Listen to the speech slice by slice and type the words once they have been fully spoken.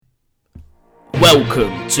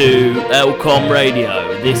Welcome to Elcom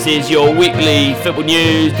Radio. This is your weekly football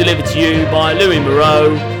news delivered to you by Louis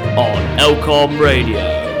Moreau on Elcom Radio.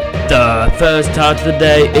 The first title of the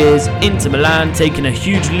day is Inter Milan taking a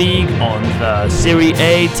huge lead on the Serie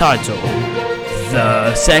A title.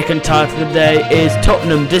 The second title of the day is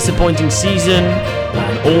Tottenham disappointing season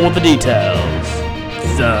and all the details.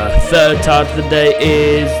 The third title of the day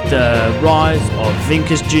is the rise of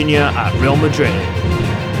Vinicius Jr. at Real Madrid.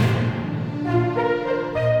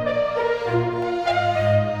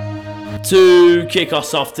 To kick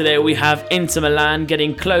us off today, we have Inter Milan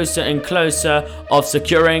getting closer and closer of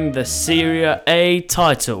securing the Serie A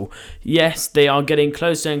title. Yes, they are getting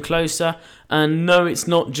closer and closer. And no, it's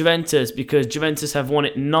not Juventus, because Juventus have won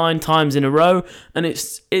it 9 times in a row, and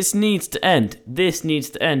it needs to end. This needs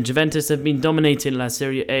to end. Juventus have been dominating La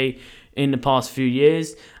Serie A in the past few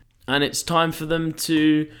years, and it's time for them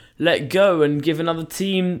to let go and give another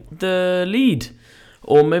team the lead.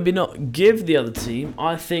 Or maybe not give the other team.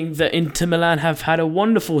 I think that Inter Milan have had a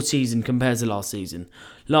wonderful season compared to last season.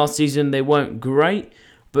 Last season they weren't great,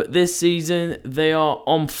 but this season they are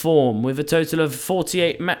on form with a total of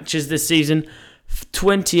 48 matches this season,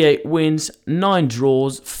 28 wins, 9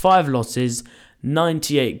 draws, 5 losses,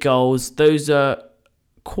 98 goals. Those are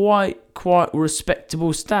quite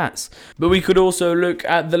respectable stats. But we could also look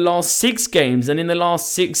at the last 6 games, and in the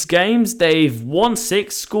last 6 games they've won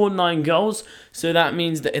 6, scored 9 goals, so that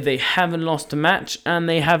means that they haven't lost a match and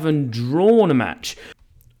they haven't drawn a match.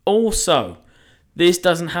 Also, this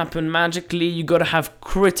doesn't happen magically. You got to have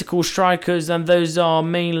critical strikers, and those are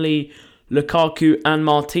mainly Lukaku and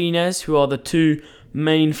Martinez, who are the 2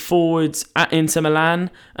 main forwards at Inter Milan.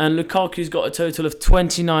 And Lukaku's got a total of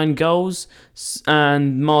 29 goals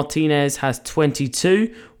and Martinez has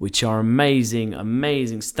 22, which are amazing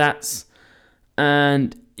stats.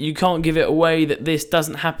 And you can't give it away that this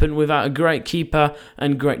doesn't happen without a great keeper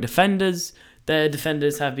and great defenders. Their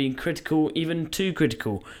defenders have been critical, even too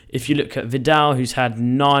critical. If you look at Vidal, who's had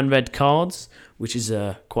 9 red cards, which is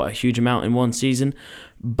quite a huge amount in one season.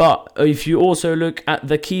 But if you also look at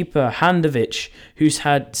the keeper, Handanovic, who's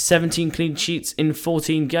had 17 clean sheets in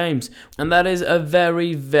 14 games. And that is a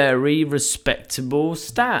very, very respectable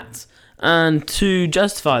stat. And to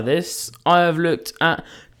justify this, I have looked at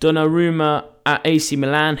Donnarumma at AC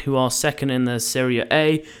Milan, who are second in the Serie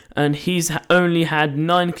A. And he's only had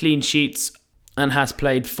 9 clean sheets and has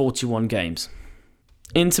played 41 games.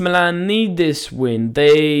 Inter Milan need this win.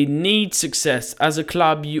 They need success. As a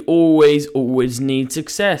club, you always need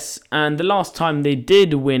success. And the last time they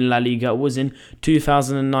did win La Liga was in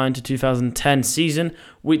 2009 to 2010 season,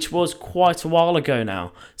 which was quite a while ago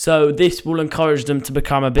now. So this will encourage them to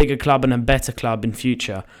become a bigger club and a better club in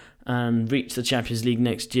future and reach the Champions League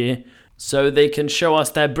next year, so they can show us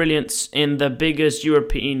their brilliance in the biggest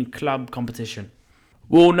European club competition.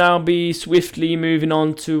 We'll now be swiftly moving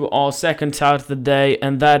on to our second title of the day,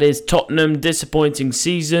 and that is Tottenham disappointing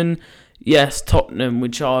season. Yes, Tottenham,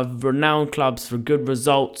 which are renowned clubs for good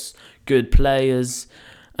results, good players,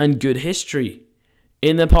 and good history.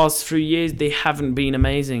 In the past 3 years, they haven't been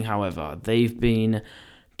amazing, however. They've been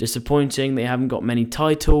disappointing. They haven't got many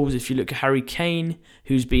titles. If you look at Harry Kane,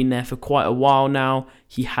 who's been there for quite a while now,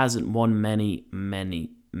 he hasn't won many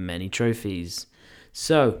trophies.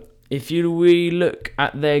 So, if we look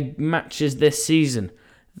at their matches this season,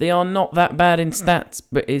 they are not that bad in stats,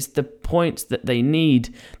 but it's the points that they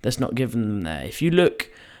need that's not given them there. If you look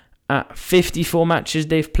at 54 matches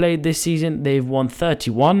they've played this season, they've won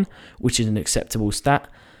 31, which is an acceptable stat,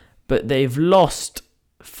 but they've lost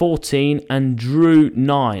 14 and drew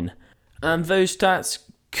 9. And those stats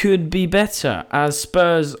could be better, as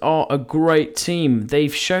Spurs are a great team.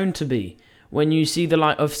 They've shown to be. When you see the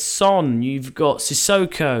like of Son, you've got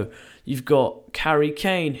Sissoko, you've got Harry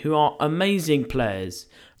Kane, who are amazing players.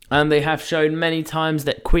 And they have shown many times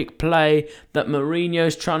that quick play that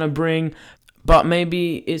Mourinho's trying to bring. But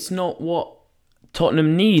maybe it's not what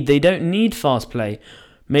Tottenham need. They don't need fast play.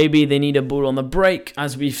 Maybe they need a ball on the break.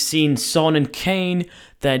 As we've seen Son and Kane,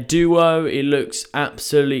 their duo, it looks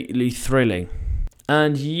absolutely thrilling.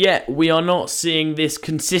 And yet we are not seeing this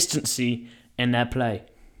consistency in their play.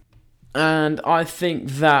 And I think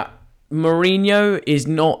that Mourinho is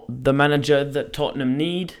not the manager that Tottenham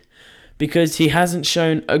need, because he hasn't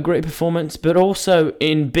shown a great performance, but also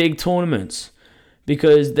in big tournaments,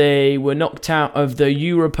 because they were knocked out of the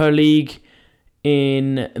Europa League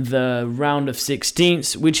in the round of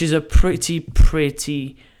 16th, which is a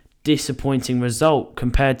pretty disappointing result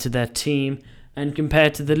compared to their team and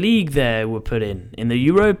compared to the league they were put in the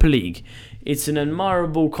Europa League. It's an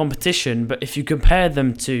admirable competition, but if you compare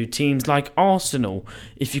them to teams like Arsenal,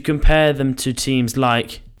 if you compare them to teams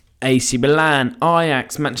like AC Milan,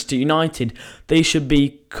 Ajax, Manchester United. They should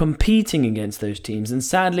be competing against those teams, and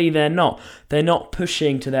sadly they're not. They're not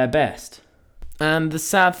pushing to their best. And the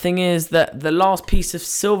sad thing is that the last piece of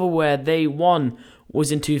silverware they won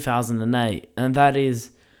was in 2008, and that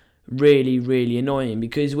is really, really annoying,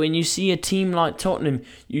 because when you see a team like Tottenham,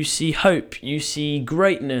 you see hope, you see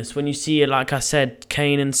greatness. When you see, like I said,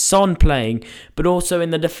 Kane and Son playing, but also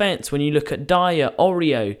in the defence, when you look at Dyer,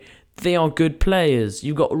 Oreo, they are good players.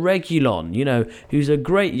 You've got Reguilon, who's a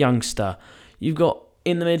great youngster. You've got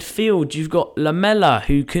in the midfield, you've got Lamela,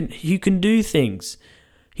 who can do things.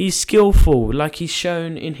 He's skillful, like he's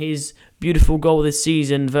shown in his beautiful goal this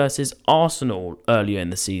season versus Arsenal earlier in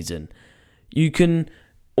the season. You can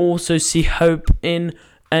also see hope in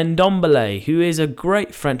Ndombele, who is a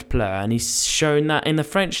great French player, and he's shown that in the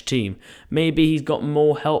French team. Maybe he's got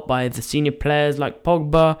more help by the senior players like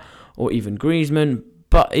Pogba or even Griezmann,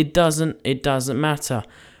 but it doesn't matter.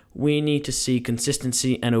 We need to see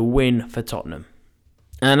consistency and a win for Tottenham.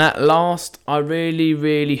 And at last, I really,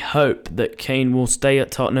 really hope that Kane will stay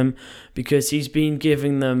at Tottenham, because he's been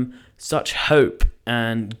giving them such hope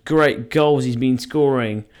and great goals he's been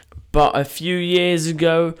scoring. But a few years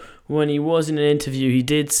ago, when he was in an interview, he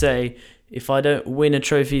did say, if I don't win a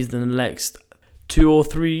trophy in the next 2 or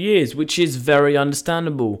 3 years, which is very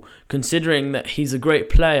understandable, considering that he's a great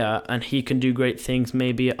player and he can do great things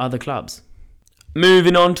maybe at other clubs.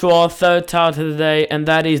 Moving on to our third title of the day, and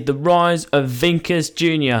that is the rise of Vinicius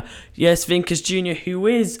Jr. Yes, Vinicius Jr., who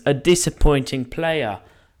is a disappointing player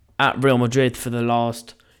at Real Madrid for the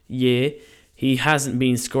last year. He hasn't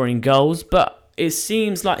been scoring goals, but it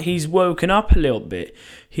seems like he's woken up a little bit.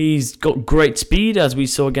 He's got great speed, as we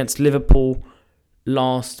saw against Liverpool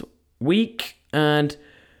last week, and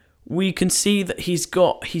we can see that he's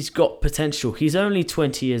got potential. He's only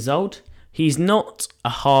 20 years old. He's not a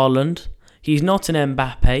Haaland. He's not an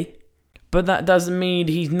Mbappe, but that doesn't mean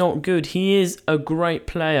he's not good. He is a great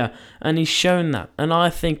player, and he's shown that. And I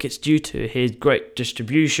think it's due to his great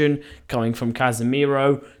distribution coming from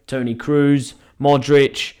Casemiro, Toni Kroos,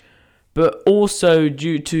 Modric, but also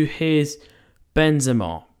due to his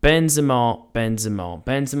Benzema.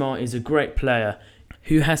 Benzema is a great player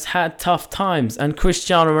who has had tough times, and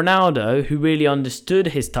Cristiano Ronaldo, who really understood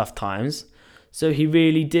his tough times, so he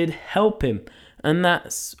really did help him. And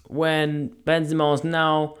that's when Benzema is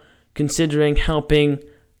now considering helping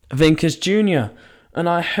Vinicius Jr. And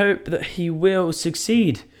I hope that he will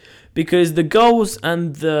succeed, because the goals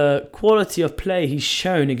and the quality of play he's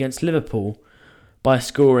shown against Liverpool by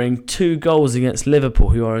scoring 2 goals against Liverpool,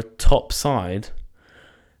 who are a top side,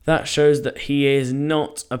 that shows that he is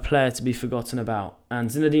not a player to be forgotten about. And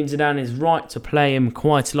Zinedine Zidane is right to play him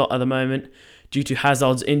quite a lot at the moment due to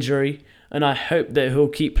Hazard's injury. And I hope that he'll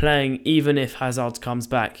keep playing even if Hazard comes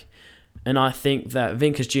back. And I think that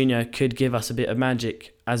Vinicius Jr. could give us a bit of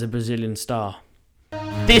magic as a Brazilian star.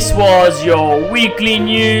 This was your weekly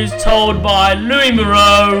news told by Louis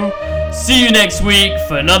Moreau. See you next week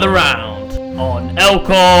for another round on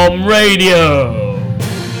Elcom Radio.